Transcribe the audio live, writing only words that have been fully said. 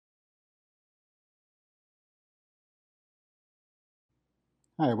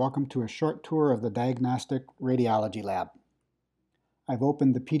Hi, welcome to a short tour of the Diagnostic Radiology Lab. I've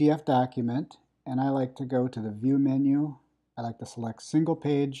opened the PDF document and I like to go to the View menu. I like to select Single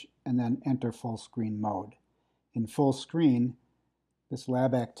Page and then enter Full Screen mode. In full screen, this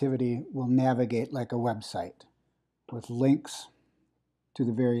lab activity will navigate like a website with links to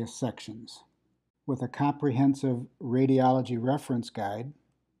the various sections. With a comprehensive radiology reference guide,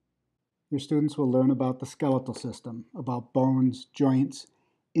 your students will learn about the skeletal system, about bones, joints,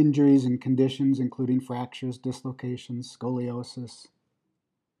 injuries and conditions including fractures, dislocations, scoliosis,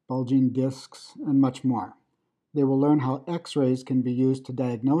 bulging discs, and much more. They will learn how X-rays can be used to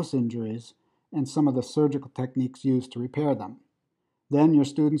diagnose injuries and some of the surgical techniques used to repair them. Then your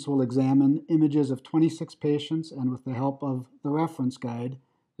students will examine images of 26 patients, and with the help of the reference guide,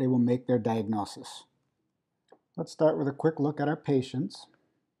 they will make their diagnosis. Let's start with a quick look at our patients.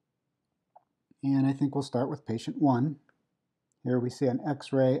 And I think we'll start with patient 1. Here we see an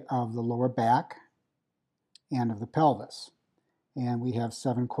X-ray of the lower back and of the pelvis. And we have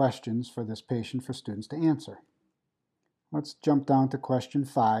 7 questions for this patient for students to answer. Let's jump down to question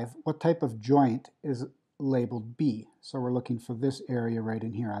 5. What type of joint is labeled B? So we're looking for this area right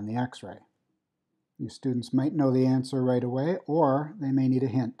in here on the X-ray. You students might know the answer right away, or they may need a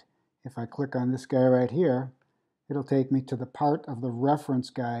hint. If I click on this guy right here, it'll take me to the part of the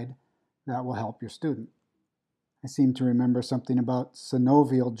reference guide that will help your student. I seem to remember something about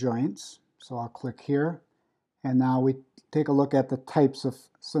synovial joints, so I'll click here, and now we take a look at the types of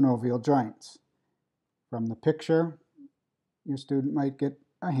synovial joints. From the picture, your student might get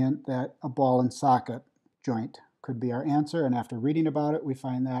a hint that a ball and socket joint could be our answer, and after reading about it, we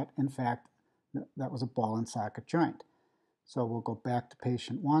find that, in fact, that was a ball and socket joint. So we'll go back to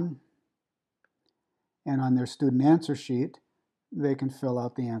patient 1, and on their student answer sheet, they can fill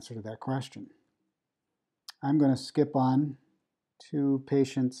out the answer to that question. I'm going to skip on to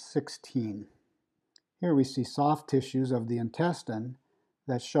patient 16. Here we see soft tissues of the intestine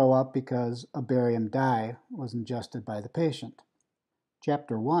that show up because a barium dye was ingested by the patient.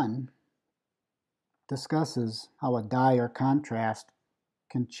 Chapter 1 discusses how a dye or contrast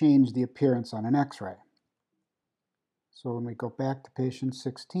can change the appearance on an X-ray. So when we go back to patient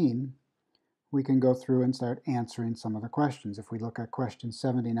 16, we can go through and start answering some of the questions. If we look at question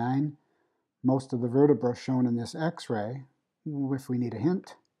 79, most of the vertebrae shown in this X-ray, if we need a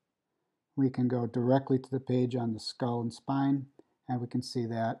hint, we can go directly to the page on the skull and spine, and we can see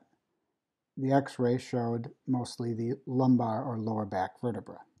that the X-ray showed mostly the lumbar or lower back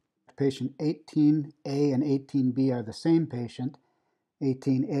vertebra. Patient 18A and 18B are the same patient.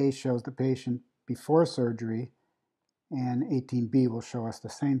 18A shows the patient before surgery, and 18B will show us the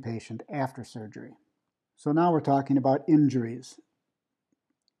same patient after surgery. So now we're talking about injuries.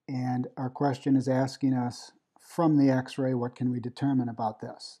 And our question is asking us, from the X-ray, what can we determine about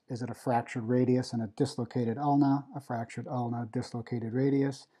this? Is it a fractured radius and a dislocated ulna, a fractured ulna, dislocated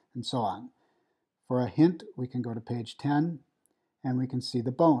radius, and so on? For a hint, we can go to page 10, and we can see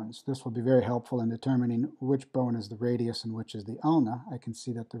the bones. This will be very helpful in determining which bone is the radius and which is the ulna. I can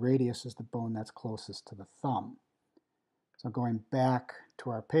see that the radius is the bone that's closest to the thumb. So going back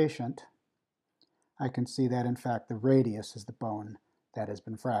to our patient, I can see that, in fact, the radius is the bone that has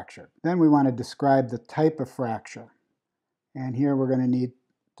been fractured. Then we want to describe the type of fracture. And here we're going to need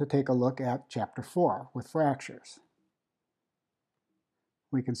to take a look at chapter 4 with fractures.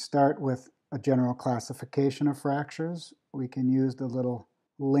 We can start with a general classification of fractures. We can use the little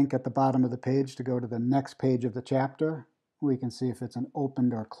link at the bottom of the page to go to the next page of the chapter. We can see if it's an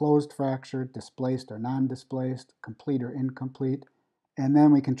opened or closed fracture, displaced or non-displaced, complete or incomplete. And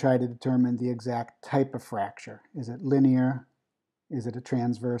then we can try to determine the exact type of fracture. Is it linear? Is it a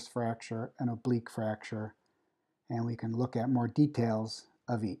transverse fracture, an oblique fracture? And we can look at more details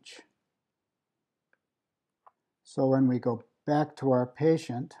of each. So when we go back to our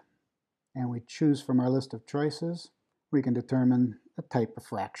patient and we choose from our list of choices, we can determine the type of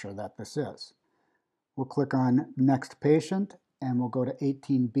fracture that this is. We'll click on Next Patient, and we'll go to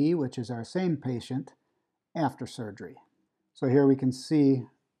 18B, which is our same patient after surgery. So here we can see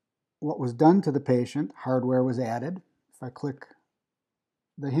what was done to the patient. Hardware was added. If I click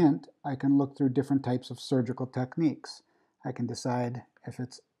the hint, I can look through different types of surgical techniques. I can decide if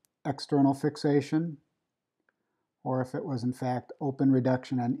it's external fixation, or if it was in fact open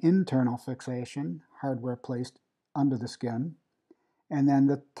reduction and internal fixation, hardware placed under the skin, and then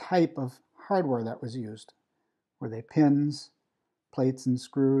the type of hardware that was used. Were they pins, plates and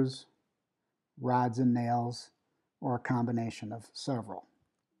screws, rods and nails, or a combination of several?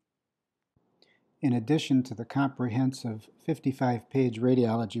 In addition to the comprehensive 55-page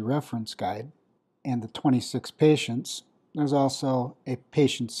radiology reference guide and the 26 patients, There's also a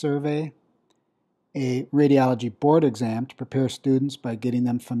patient survey, a radiology board exam to prepare students by getting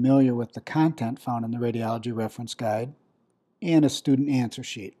them familiar with the content found in the Radiology Reference Guide, and a student answer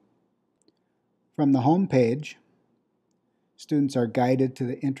sheet. From the home page, students are guided to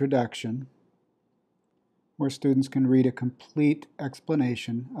the introduction, where students can read a complete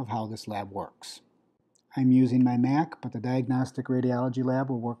explanation of how this lab works. I'm using my Mac, but the Diagnostic Radiology Lab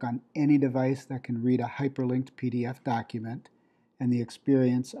will work on any device that can read a hyperlinked PDF document, and the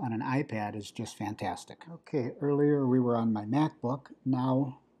experience on an iPad is just fantastic. Okay, earlier we were on my MacBook.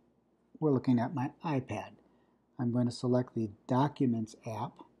 Now we're looking at my iPad. I'm going to select the Documents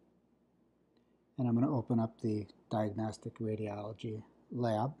app, and I'm going to open up the Diagnostic Radiology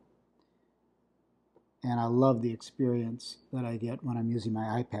Lab. And I love the experience that I get when I'm using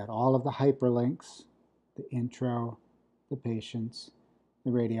my iPad. All of the hyperlinks, the intro, the patients,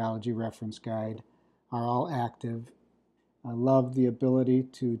 the radiology reference guide are all active. I love the ability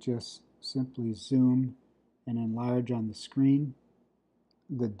to just simply zoom and enlarge on the screen.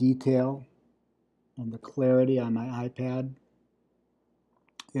 The detail and the clarity on my iPad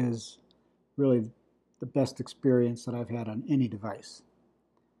is really the best experience that I've had on any device.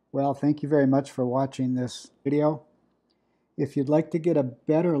 Well, thank you very much for watching this video. If you'd like to get a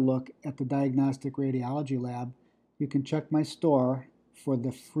better look at the Diagnostic Radiology Lab, you can check my store for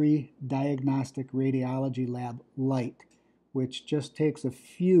the free Diagnostic Radiology Lab Lite, which just takes a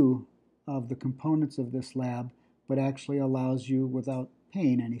few of the components of this lab, but actually allows you, without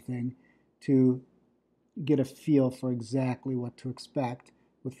paying anything, to get a feel for exactly what to expect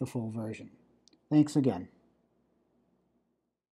with the full version. Thanks again.